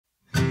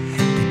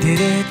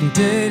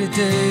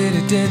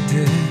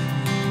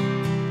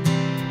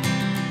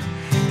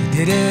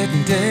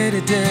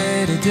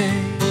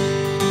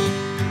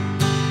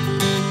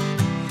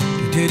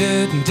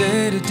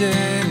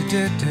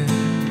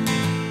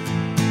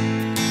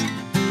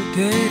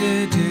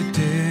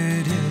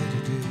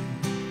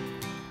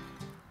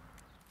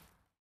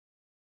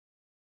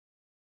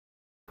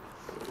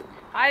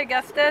Hi,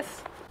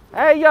 Augustus.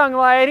 Hey, young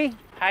lady.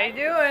 How you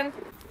doing?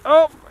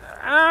 Oh,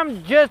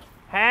 I'm just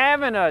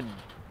having a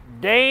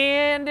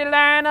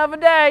dandelion of a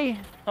day.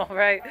 All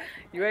right.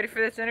 You ready for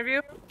this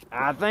interview?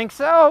 I think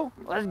so.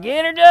 Let's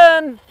get her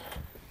done.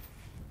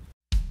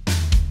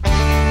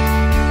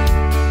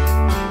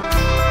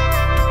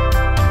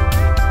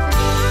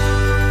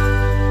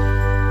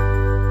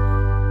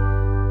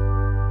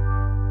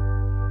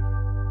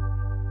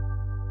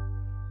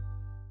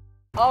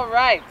 All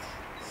right.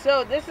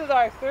 So this is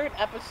our third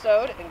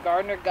episode in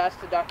Gardener Gus,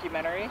 the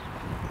documentary.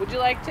 Would you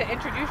like to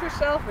introduce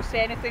yourself or say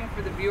anything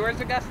for the viewers,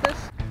 Augustus?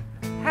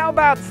 How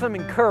about some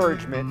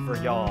encouragement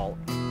for y'all?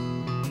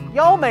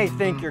 Y'all may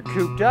think you're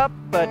cooped up,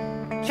 but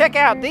check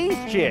out these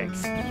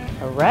chicks.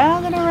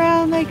 Around and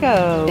around they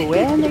go.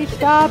 When they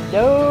stop,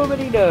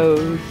 nobody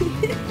knows.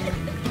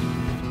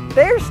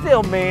 They're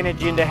still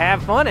managing to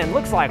have fun, and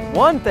looks like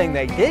one thing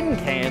they didn't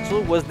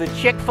cancel was the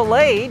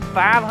Chick-fil-A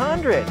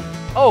 500.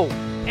 Oh,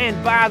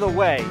 and by the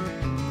way,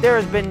 there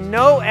has been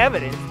no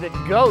evidence that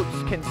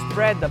goats can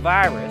spread the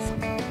virus.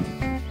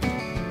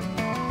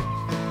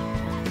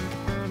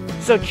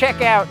 So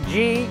check out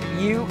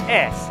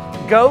GUS,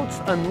 Goats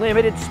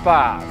Unlimited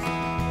Spas.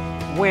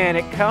 When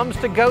it comes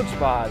to goat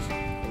spas,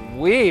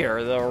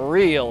 we're the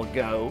real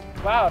goat.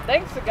 Wow,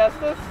 thanks,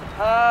 Augustus.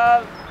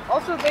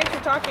 Also, thanks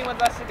for talking with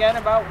us again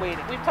about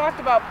waiting. We've talked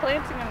about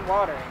planting and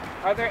watering.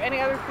 Are there any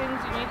other things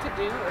you need to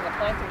do in the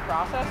planting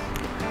process?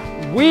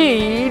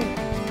 We'd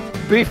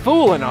be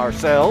fooling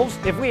ourselves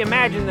if we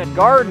imagined the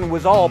garden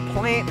was all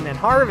planting and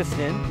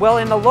harvesting. Well,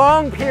 in the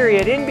long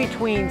period in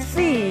between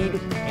seed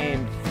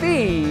and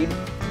feed,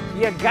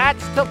 you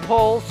gots to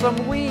pull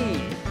some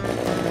weed.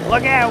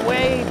 Look out,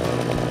 Wade.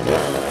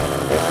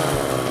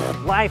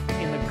 Life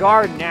in the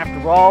garden,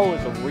 after all,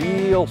 is a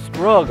real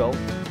struggle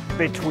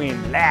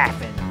between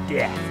life and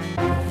death.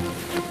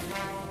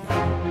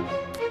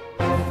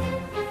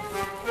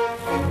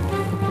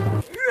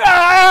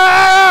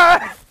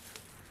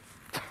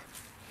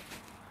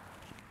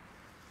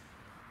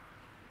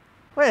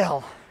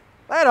 Well,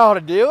 that ought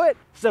to do it.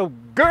 So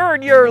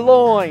gird your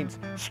loins,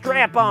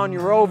 strap on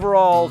your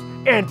overalls,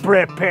 and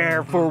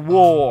prepare for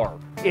war.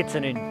 It's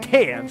an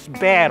intense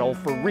battle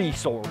for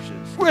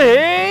resources.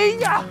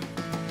 Yeah.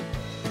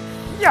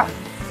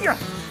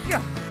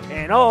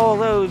 And all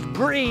those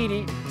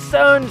greedy,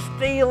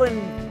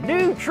 sun-stealing,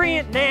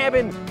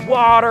 nutrient-nabbing,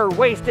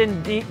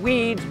 water-wasting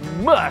weeds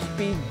must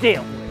be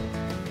dealt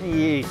with.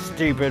 You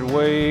stupid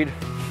weed.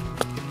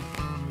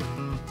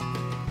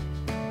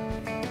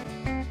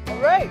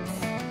 Right.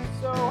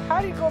 So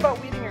how do you go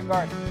about weeding your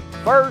garden?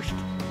 First,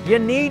 you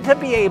need to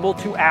be able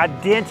to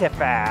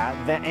identify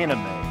the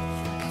enemy.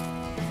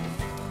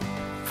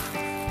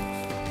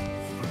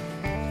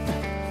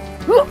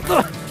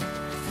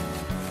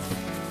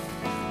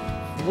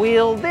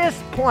 Will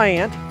this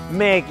plant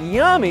make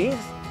yummies?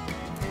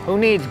 Who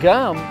needs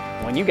gum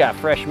when you got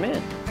fresh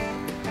mint?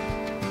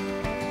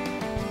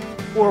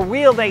 Or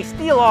will they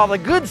steal all the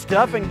good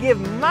stuff and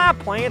give my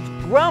plants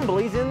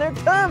grumblies in their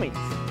tummies?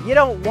 You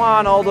don't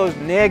want all those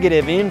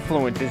negative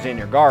influences in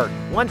your garden.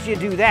 Once you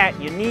do that,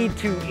 you need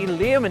to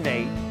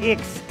eliminate,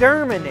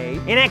 exterminate,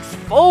 and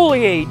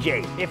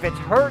exfoliate. If it's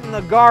hurting the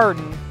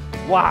garden,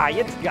 why,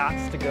 it's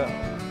gots to go.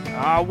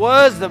 I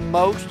was the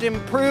most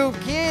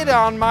improved kid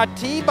on my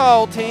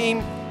t-ball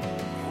team.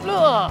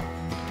 Ugh.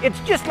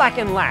 It's just like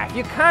in life.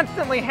 You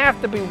constantly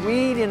have to be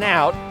weeding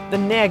out the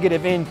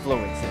negative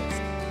influences.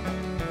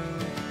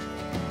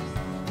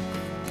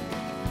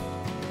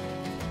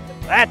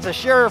 That's a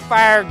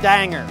surefire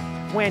danger.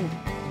 When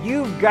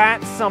you've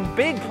got some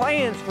big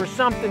plans for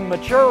something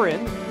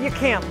maturing, you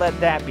can't let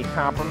that be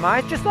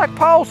compromised, just like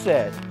Paul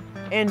said.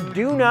 And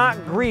do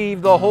not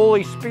grieve the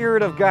Holy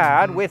Spirit of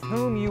God, with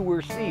whom you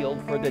were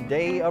sealed for the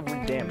day of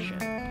redemption.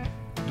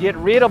 Get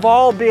rid of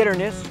all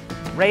bitterness,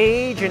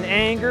 rage and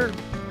anger,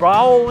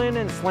 brawling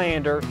and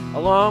slander,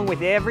 along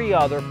with every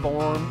other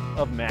form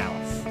of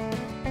malice.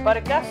 But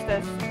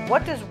Augustus,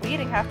 what does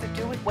weeding have to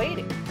do with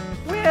waiting?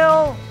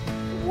 Well,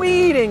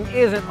 weeding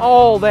isn't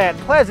all that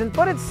pleasant,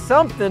 but it's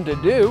something to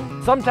do.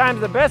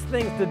 Sometimes the best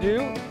things to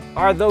do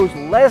are those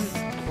less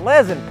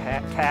pleasant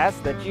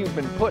tasks that you've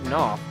been putting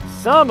off.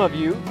 Some of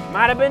you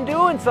might have been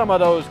doing some of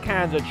those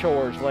kinds of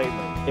chores lately.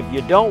 If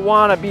you don't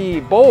want to be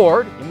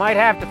bored, you might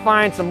have to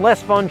find some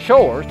less fun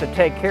chores to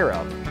take care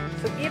of.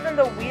 So even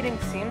though weeding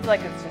seems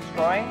like it's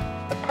destroying,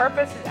 the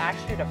purpose is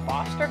actually to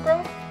foster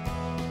growth?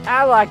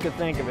 I like to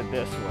think of it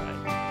this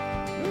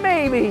way.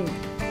 Maybe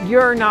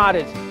you're not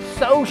as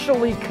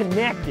socially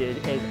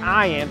connected as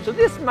I am, so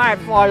this might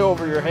fly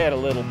over your head a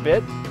little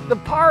bit. The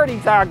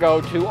parties I go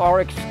to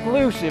are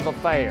exclusive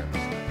affairs.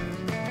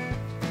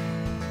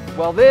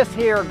 Well, this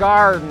here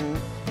garden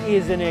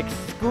is an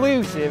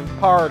exclusive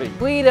party.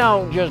 We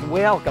don't just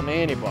welcome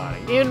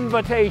anybody.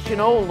 Invitation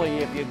only,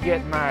 if you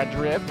get my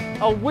drift.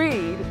 A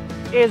weed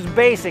is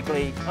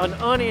basically an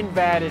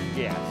uninvited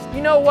guest.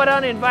 You know what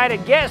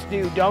uninvited guests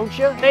do, don't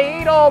you?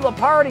 They eat all the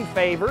party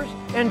favors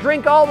and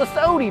drink all the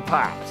sody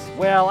pops.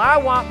 Well, I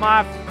want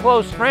my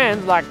close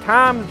friends like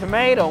Tom the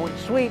Tomato and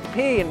Sweet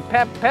Pea and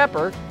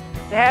Pepper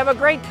to have a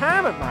great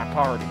time at my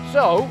party.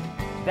 So,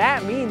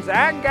 that means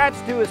I got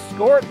to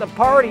escort the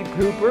party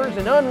poopers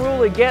and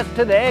unruly guests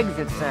to the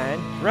exit sign.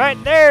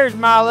 Right there's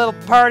my little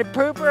party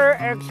pooper.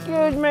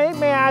 Excuse me,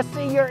 may I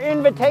see your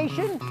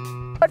invitation?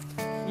 What?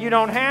 You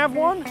don't have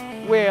one?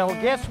 Well,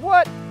 guess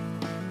what?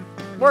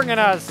 We're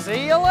gonna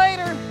see you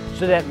later.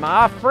 So that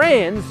my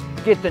friends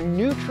get the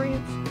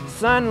nutrients,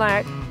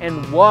 sunlight,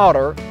 and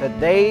water that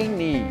they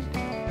need.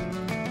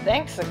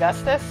 Thanks,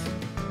 Augustus.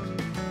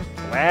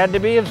 Glad to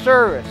be of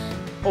service.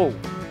 Oh,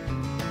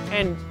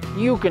 and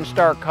you can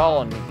start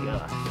calling me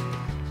Gus.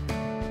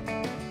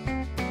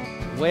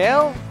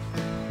 Well,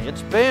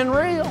 it's been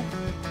real.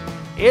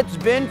 It's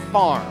been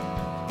farm.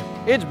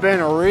 It's been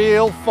a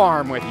real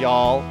farm with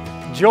y'all.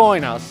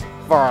 Join us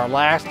for our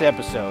last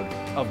episode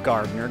of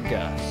Gardener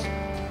Gus.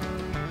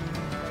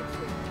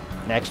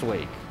 Next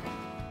week.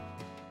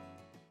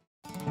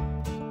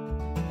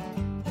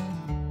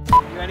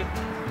 You ready?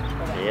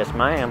 Okay. Yes,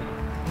 ma'am.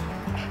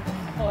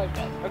 Oh, I've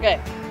got it. Okay.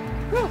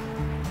 Whew.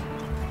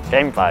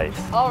 Game face.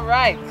 All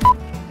right.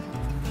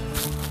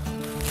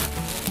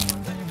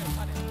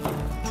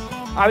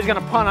 I was gonna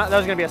punt. That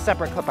was gonna be a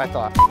separate clip, I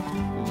thought.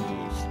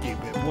 You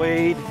stupid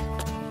weed.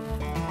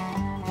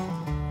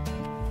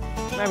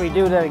 Let me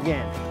do that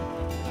again.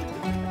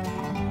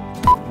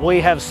 We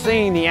have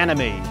seen the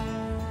enemy,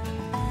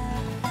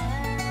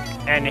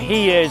 and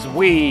he is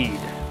weed.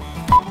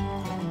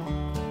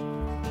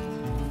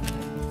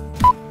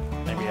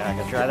 Maybe I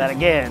can try that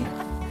again.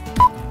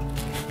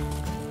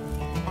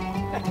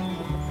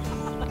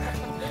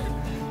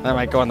 That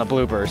might go in the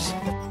bloopers.